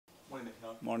Morning,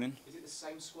 Mikel. Morning. Is it the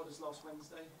same squad as last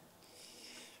Wednesday?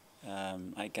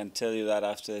 I can tell you that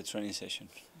after the training session,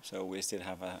 so we still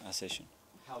have a session.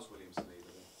 How's Williams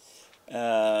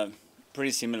leaving?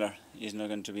 Pretty similar. He's not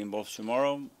going to be involved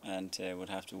tomorrow, and we'll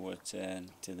have to wait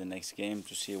till the next game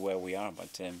to see where we are.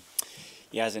 But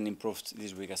he hasn't improved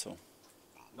this week at all.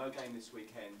 No game this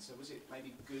weekend, so was it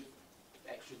maybe good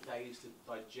extra days to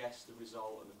digest the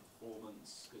result and the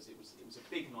performance? Because it was a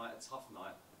big night, a tough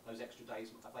night. Those extra days,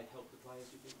 have they helped the players,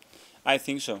 do you think? I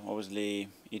think so. Obviously,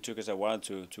 it took us a while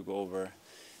to go over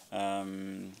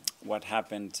what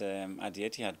happened at the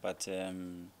Etihad, but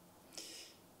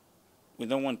we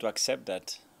don't want to accept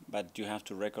that. But you have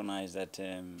to recognize that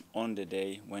on the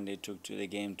day when they took to the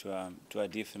game to a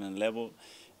different level,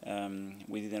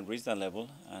 we didn't reach that level,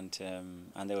 and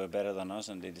they were better than us,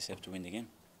 and they deserve to win the game.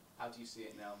 How do you see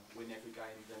it now? Win every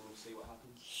game, then we'll see what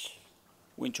happens?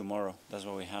 Win tomorrow. That's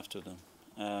what we have to do.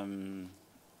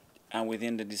 And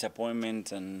within the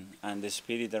disappointment and the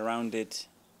spirit around it,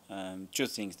 two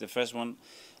things. The first one,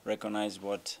 recognize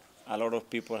what a lot of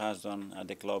people has done at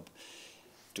the club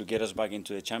to get us back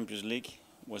into the Champions League.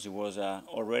 It was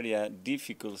already a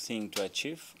difficult thing to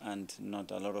achieve, and not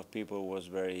a lot of people was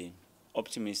very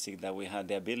optimistic that we had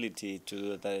the ability to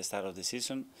do that at the start of the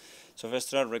season. So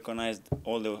first of all, recognize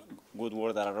all the good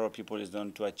work that a lot of people has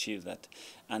done to achieve that.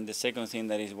 And the second thing,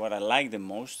 that is what I like the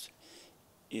most,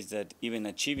 is that even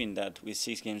achieving that with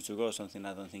 6 games to go, something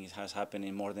I don't think has happened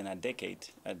in more than a decade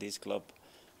at this club,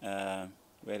 we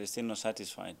are still not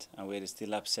satisfied, and we are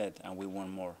still upset, and we want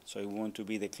more. So we want to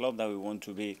be the club that we want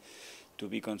to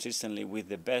be consistently with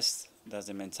the best. That's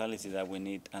the mentality that we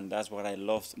need, and that's what I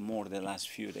loved more the last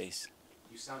few days.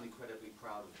 You sound incredibly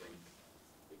proud of them,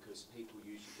 because people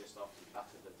usually just after the back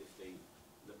of the defeat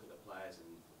look at the players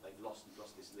and they've lost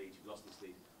this lead, you've lost this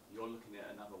lead. You're looking at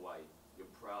it another way. You're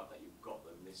proud that you've got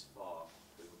them this far.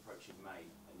 We're approaching May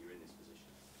and you're in this position.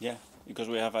 Yeah, because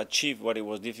we have achieved what it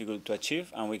was difficult to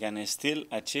achieve, and we can still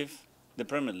achieve the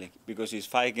Premier League, because it's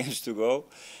 5 games to go,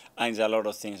 and a lot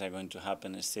of things are going to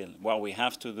happen still. What we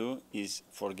have to do is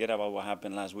forget about what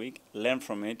happened last week, learn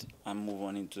from it, and move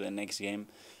on into the next game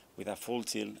with a full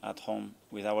team at home,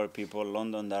 with our people,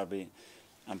 London derby,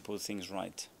 and put things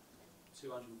right.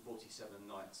 247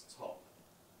 nights top.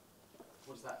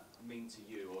 What does that mean to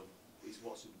you, or is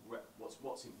what's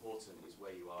important is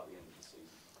where you are at the end of the season?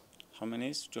 How many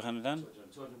is 200?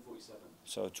 247.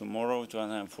 So tomorrow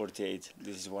 248.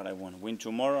 This is what I want. Win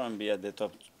tomorrow and be at the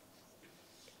top.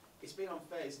 It's been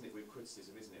unfair, isn't it, with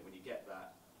criticism, isn't it, when you get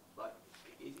that? Like,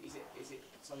 is it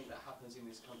something that happens in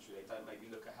this country? They don't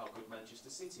maybe look at how good Manchester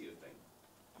City have been.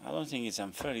 I don't think it's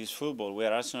unfair. It's football. We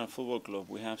are Arsenal Football Club.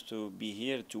 We have to be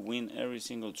here to win every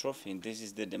single trophy. This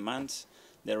is the demands.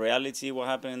 The reality, what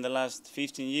happened in the last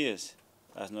 15 years,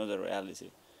 that's not the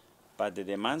reality. But the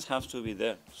demands have to be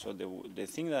there. So the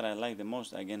thing that I like the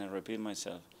most, again, I repeat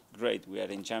myself, great, we are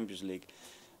in Champions League,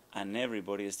 and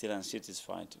everybody is still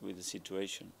unsatisfied with the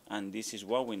situation. And this is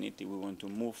what we need if we want to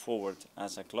move forward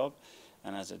as a club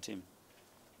and as a team.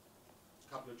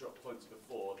 A couple of drop points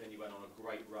before, then you went on a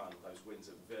great run, those wins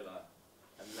at Villa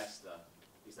and Leicester.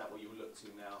 Is that what you look to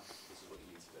now? This is what you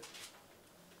need to do?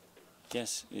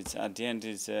 Yes, it's at the end,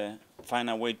 it's find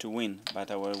a way to win,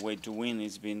 but our way to win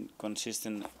is being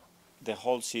consistent the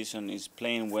whole season, is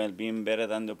playing well, being better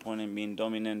than the opponent, being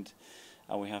dominant,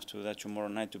 and we have to do that tomorrow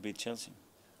night to beat Chelsea.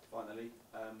 Finally,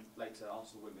 later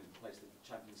Arsenal women plays the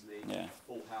Champions League, yeah.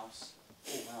 Full house.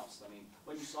 I mean,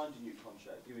 when you signed a new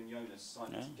contract, you and Jonas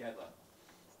signed it together.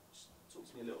 Just talk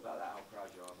to me a little about that, how proud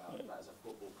you are about that as a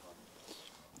football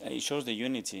club. It shows the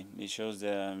unity, it shows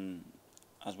the,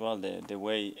 as well the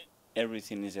way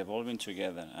everything is evolving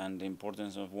together, and the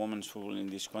importance of women's football in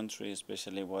this country,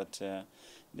 especially what the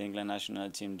England national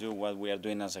team do, what we are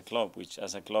doing as a club, which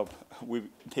as a club we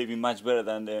may be much better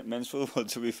than the men's football,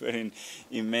 to be fair,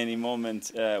 in many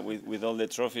moments with all the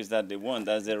trophies that they won.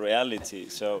 That's the reality.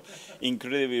 So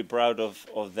incredibly proud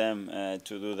of them to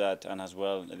do that, and as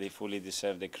well they fully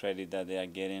deserve the credit that they are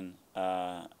getting,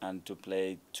 and to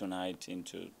play tonight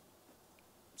into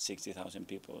 60,000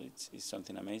 people. It's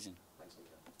something amazing.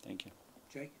 Thank you.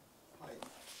 Jake? Hi.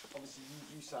 Obviously,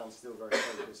 you sound still very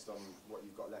focused on what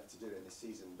you've got left to do in this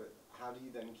season, but how do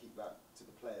you then keep that to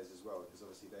the players as well? Because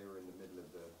obviously they were in the middle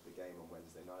of the game on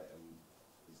Wednesday night, and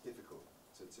it's difficult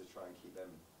to try and keep them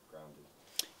grounded.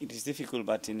 It is difficult,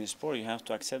 but in sport you have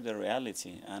to accept the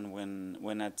reality. And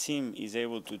when a team is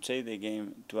able to take the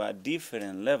game to a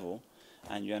different level,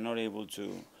 and you are not able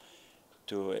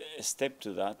to step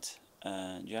to that,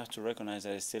 you have to recognize that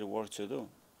there's still work to do.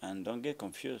 And don't get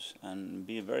confused, and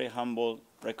be very humble,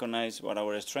 recognize what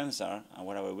our strengths are and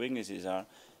what our weaknesses are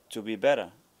to be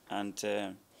better. And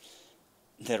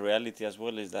the reality as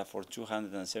well is that for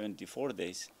 274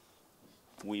 days,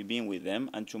 we've been with them,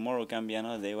 and tomorrow can be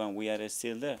another day when we are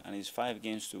still there, and it's 5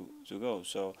 games to go.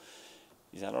 So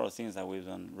it's a lot of things that we've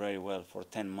done very well for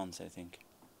 10 months, I think.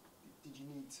 Did you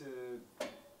need to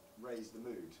raise the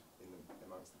mood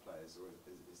amongst the players, or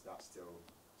is that still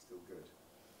good?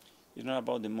 It's not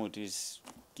about the mood, it's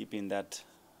keeping that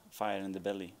fire in the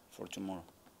belly for tomorrow.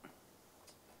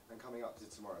 And coming up to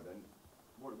tomorrow then,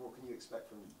 what can you expect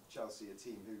from Chelsea, a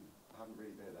team who haven't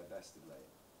really been at their best of late?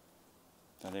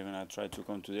 That they're going to try to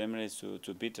come to the Emirates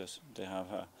to beat us. They have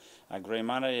a great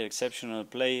manager, exceptional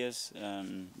players,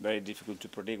 very difficult to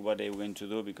predict what they're going to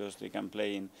do because they can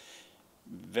play in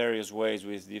various ways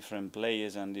with different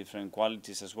players and different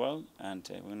qualities as well, and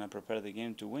we're going to prepare the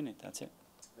game to win it, that's it.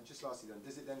 And just lastly then,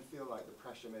 does it then feel like the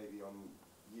pressure maybe on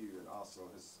you and Arsenal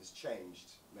has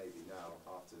changed maybe now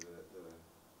after the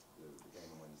game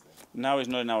on Wednesday? Now it's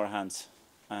not in our hands,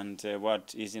 and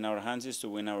what is in our hands is to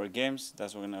win our games.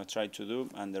 That's what we're going to try to do,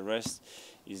 and the rest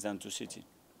is down to City.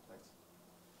 Thanks.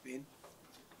 Ian?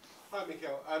 Hi,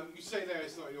 Mikel. You say there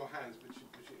it's not in your hands, which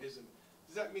it isn't.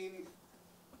 Does that mean,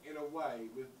 in a way,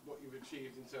 with what you've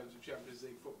achieved in terms of Champions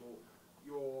League football,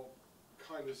 you're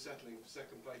kind of settling for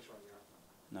second place right now?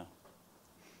 No.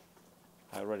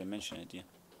 I already mentioned it, yeah.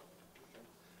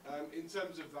 Okay. In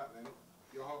terms of that then,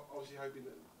 you're obviously hoping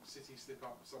that City slip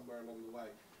up somewhere along the way.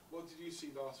 What did you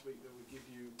see last week that would give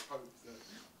you hope that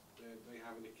they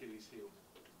have an Achilles heel?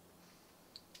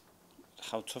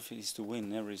 How tough it is to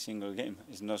win every single game.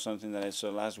 It's not something that I saw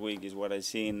last week, it's what I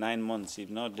see in 9 months. If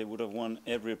not, they would have won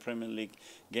every Premier League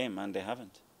game, and they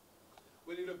haven't.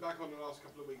 When you look back on the last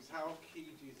couple of weeks, how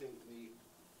key do you think the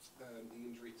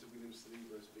injury to William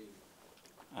Saliba has been?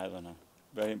 I don't know.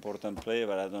 Very important player,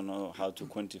 but I don't know how to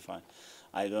quantify.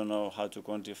 I don't know how to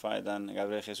quantify that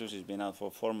Gabriel Jesus has been out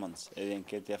for 4 months, Eden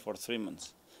Ketia for 3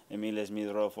 months, Emile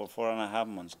Smith-Rowe for 4.5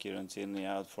 months, Kieran Tierney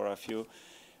out for a few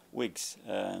weeks,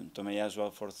 Tomiyasu as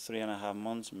well for 3.5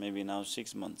 months, maybe now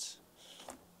 6 months.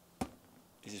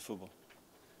 This is football.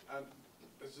 As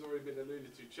has already been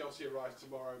alluded to, Chelsea arrive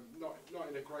tomorrow, not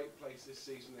in a great place this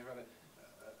season. They've had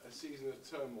a season of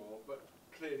turmoil, but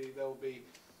clearly they'll be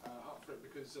up for it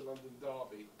because it's a London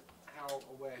derby. How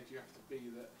aware do you have to be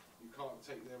that you can't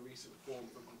take their recent form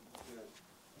for, you know?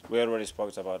 We already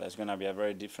spoke about it. It's going to be a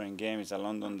very different game. It's a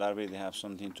London derby. They have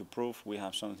something to prove. We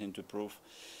have something to prove.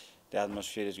 The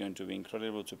atmosphere is going to be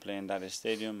incredible to play in that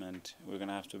stadium, and we're going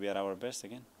to have to be at our best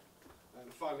again.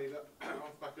 And finally,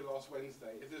 off back of last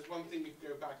Wednesday, if there's one thing you could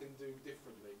go back and do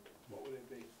differently, what would it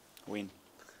be? Win.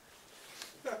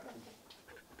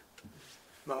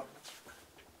 Mark?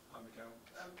 Hi, Mikel.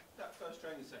 That first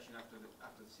training session after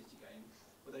the City game,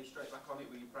 were they straight back on it?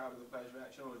 Were you proud of the players'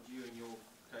 reaction, or did you and your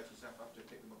coaching staff have to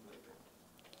pick them up a little bit?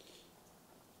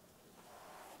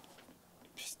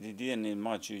 They didn't need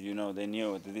much, you know. They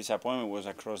knew the disappointment was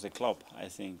across the club. I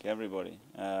think everybody,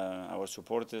 our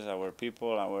supporters, our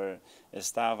people, our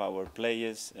staff, our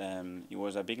players. It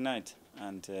was a big night,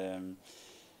 and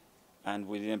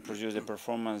we didn't produce the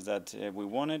performance that we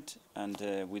wanted, and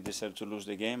we deserved to lose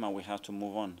the game, and we have to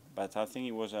move on. But I think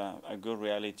it was a good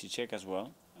reality check as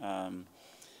well.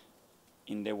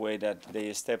 In the way that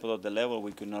they stepped up the level,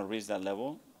 we could not reach that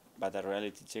level. But a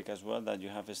reality check as well that you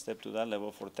have stepped to that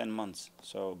level for 10 months.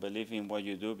 So believe in what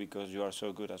you do because you are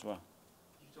so good as well.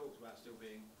 You talked about still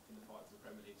being in the fight for the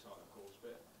Premier League title, of course,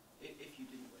 but if you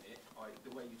didn't win it,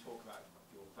 the way you talk about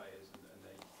your players and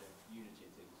their unity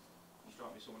and things, you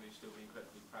strike me as someone who's still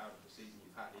incredibly proud of the season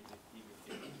you've had, even if you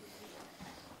didn't win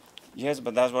it. Yes,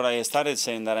 but that's what I started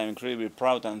saying, that I'm incredibly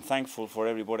proud and thankful for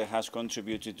everybody who has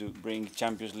contributed to bring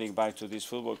Champions League back to this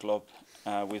football club.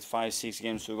 With 5-6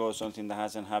 games to go, something that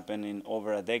hasn't happened in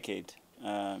over a decade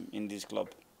in this club.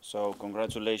 So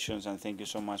congratulations and thank you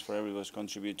so much for everybody who's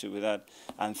contributed with that.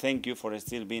 And thank you for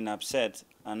still being upset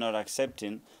and not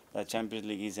accepting that Champions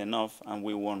League is enough and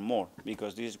we want more,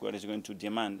 because this is what is going to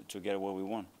demand to get what we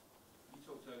want. You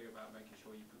talked earlier about making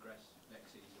sure you progress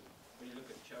next season. When you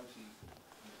look at Chelsea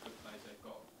and the good players they've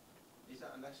got, is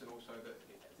that a lesson also that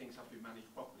things have to be managed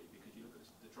properly? Because you look at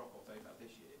the drop-off they've had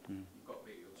this year, you've got to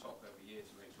be at your top every year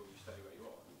to make sure you stay where you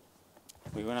are.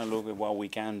 We're going to look at what we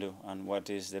can do and what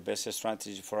is the best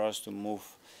strategy for us to move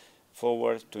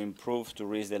forward, to improve, to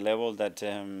reach the level that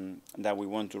that we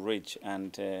want to reach.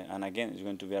 And again, it's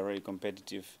going to be a very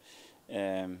competitive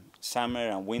summer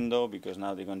and window, because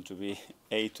now they're going to be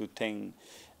 8 to 10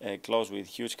 clubs with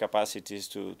huge capacities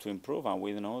to improve, and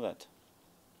we know that.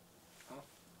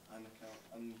 And Mikel,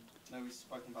 I know we've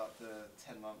spoken about the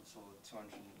 10 months or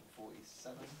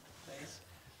 247 days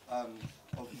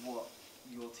of what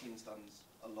your team's done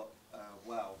a lot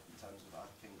well in terms of, I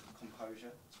think,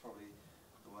 composure. It's probably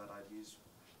the word I'd use.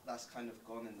 That's kind of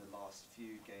gone in the last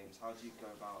few games. How do you go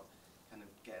about kind of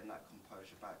getting that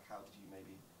composure back? How did you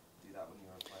maybe do that when you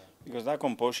were a player? Because that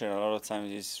composure a lot of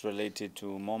times is related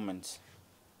to moments,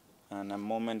 and a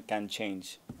moment can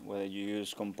change whether you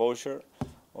use composure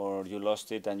or you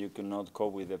lost it and you could not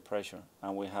cope with the pressure.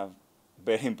 And we have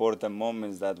very important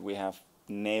moments that we have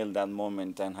nailed that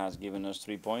moment and has given us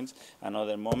 3 points, and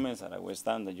other moments that I will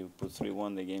stand that you put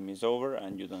 3-1, the game is over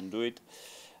and you don't do it.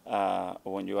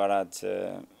 When you are at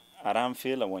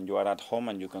Anfield, or when you are at home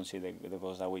and you concede the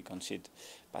goals that we concede.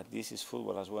 But this is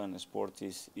football as well, and sport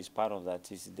is part of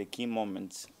that. It's the key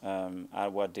moments are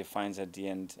what defines at the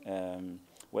end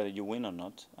whether you win or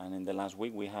not. And in the last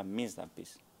week, we have missed that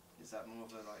piece. Is that more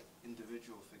of a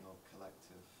individual thing or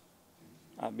collective?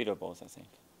 A bit of both, I think.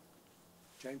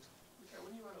 James? Okay,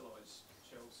 when you analyse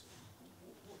Chelsea,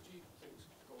 what do you think's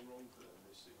gone wrong for them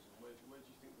this season? Where do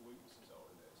you think the weaknesses are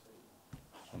in their team?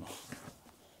 I don't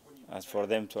know. That's for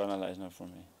them to analyse, not for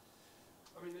me.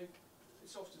 I mean,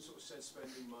 it's often sort of said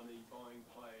spending money, buying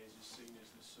players is seen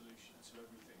as the solution to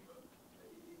everything, but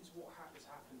is what has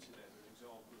happened to them an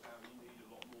example of how you need a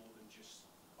lot more than just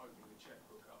opening the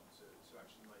checkbook up to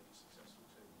actually make a successful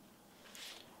team?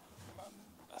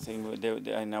 I think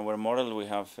in our model we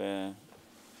have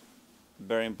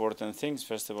very important things.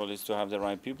 First of all, is to have the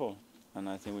right people. And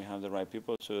I think we have the right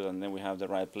people too, and then we have the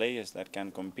right players that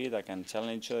can compete, that can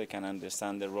challenge each other, can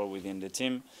understand the role within the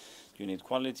team. You need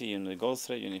quality, you need goal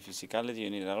threat, you need physicality, you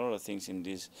need a lot of things in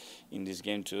this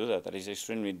game to do that. That is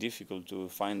extremely difficult to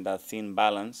find that thin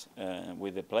balance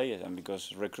with the players, and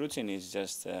because recruiting is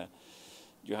just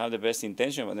you have the best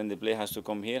intention, but then the player has to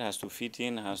come here, has to fit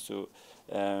in, has to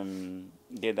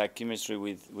get that chemistry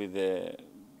with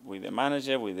the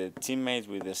manager, with the teammates,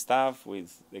 with the staff,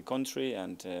 with the country,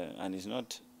 and it's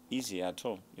not easy at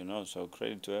all, you know. So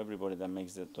credit to everybody that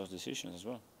makes those decisions as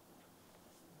well.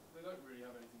 They don't really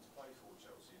have anything to play for,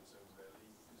 Chelsea, in terms of their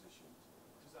league position.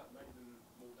 Does that make them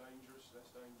more dangerous, less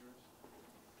dangerous?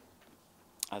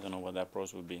 I don't know what the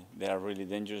approach would be. They are really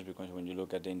dangerous because when you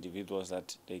look at the individuals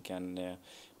that they can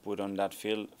put on that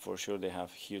field, for sure they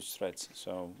have huge threats.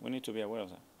 So we need to be aware of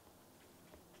that.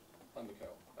 Hi, Mikel.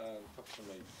 Couple from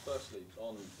me. Firstly,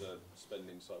 on the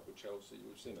spending side with Chelsea,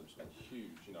 we've seen them spend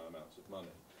huge, amounts of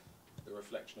money. The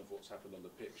reflection of what's happened on the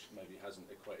pitch maybe hasn't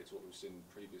equated to what we've seen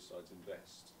previous sides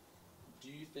invest. Do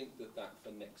you think that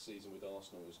for next season with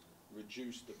Arsenal has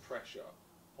reduced the pressure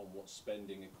on what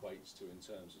spending equates to in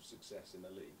terms of success in the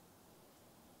league?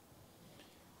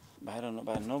 But I don't know.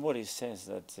 But nobody says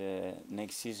that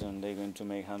next season they're going to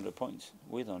make 100 points.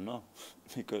 We don't know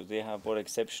because they have more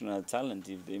exceptional talent.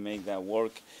 If they make that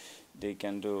work, they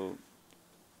can do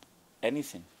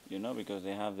anything, because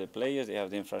they have the players, they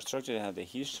have the infrastructure, they have the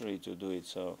history to do it.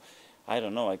 So I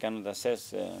don't know. I cannot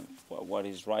assess what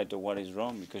is right or what is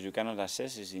wrong because you cannot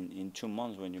assess it in 2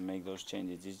 months when you make those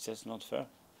changes. It's just not fair.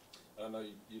 I know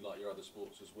you like your other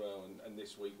sports as well, and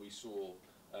this week we saw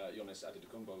Giannis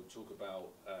Antetokounmpo talk about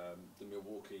the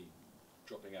Milwaukee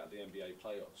dropping out of the NBA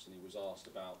playoffs, and he was asked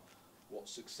about what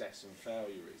success and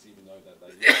failure is, even though that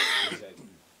they lost. He said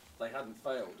they hadn't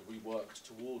failed, we worked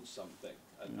towards something,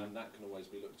 and that can always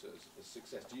be looked at as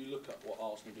success. Do you look at what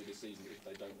Arsenal do this season if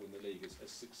they don't win the league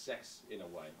as success in a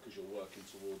way, because you're working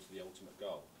towards the ultimate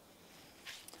goal?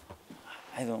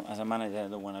 As a manager, I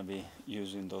don't want to be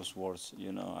using those words.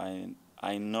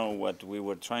 I know what we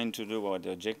were trying to do, what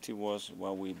the objective was,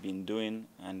 what we've been doing,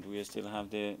 and we still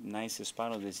have the nicest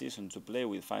part of the season to play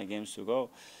with 5 games to go.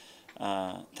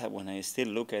 That when I still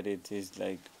look at it, it's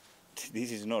like,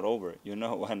 this is not over,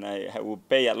 and I will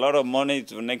pay a lot of money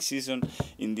to next season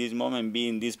in this moment, be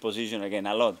in this position again,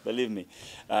 a lot, believe me.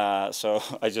 So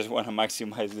I just want to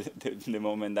maximize the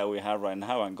moment that we have right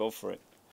now and go for it.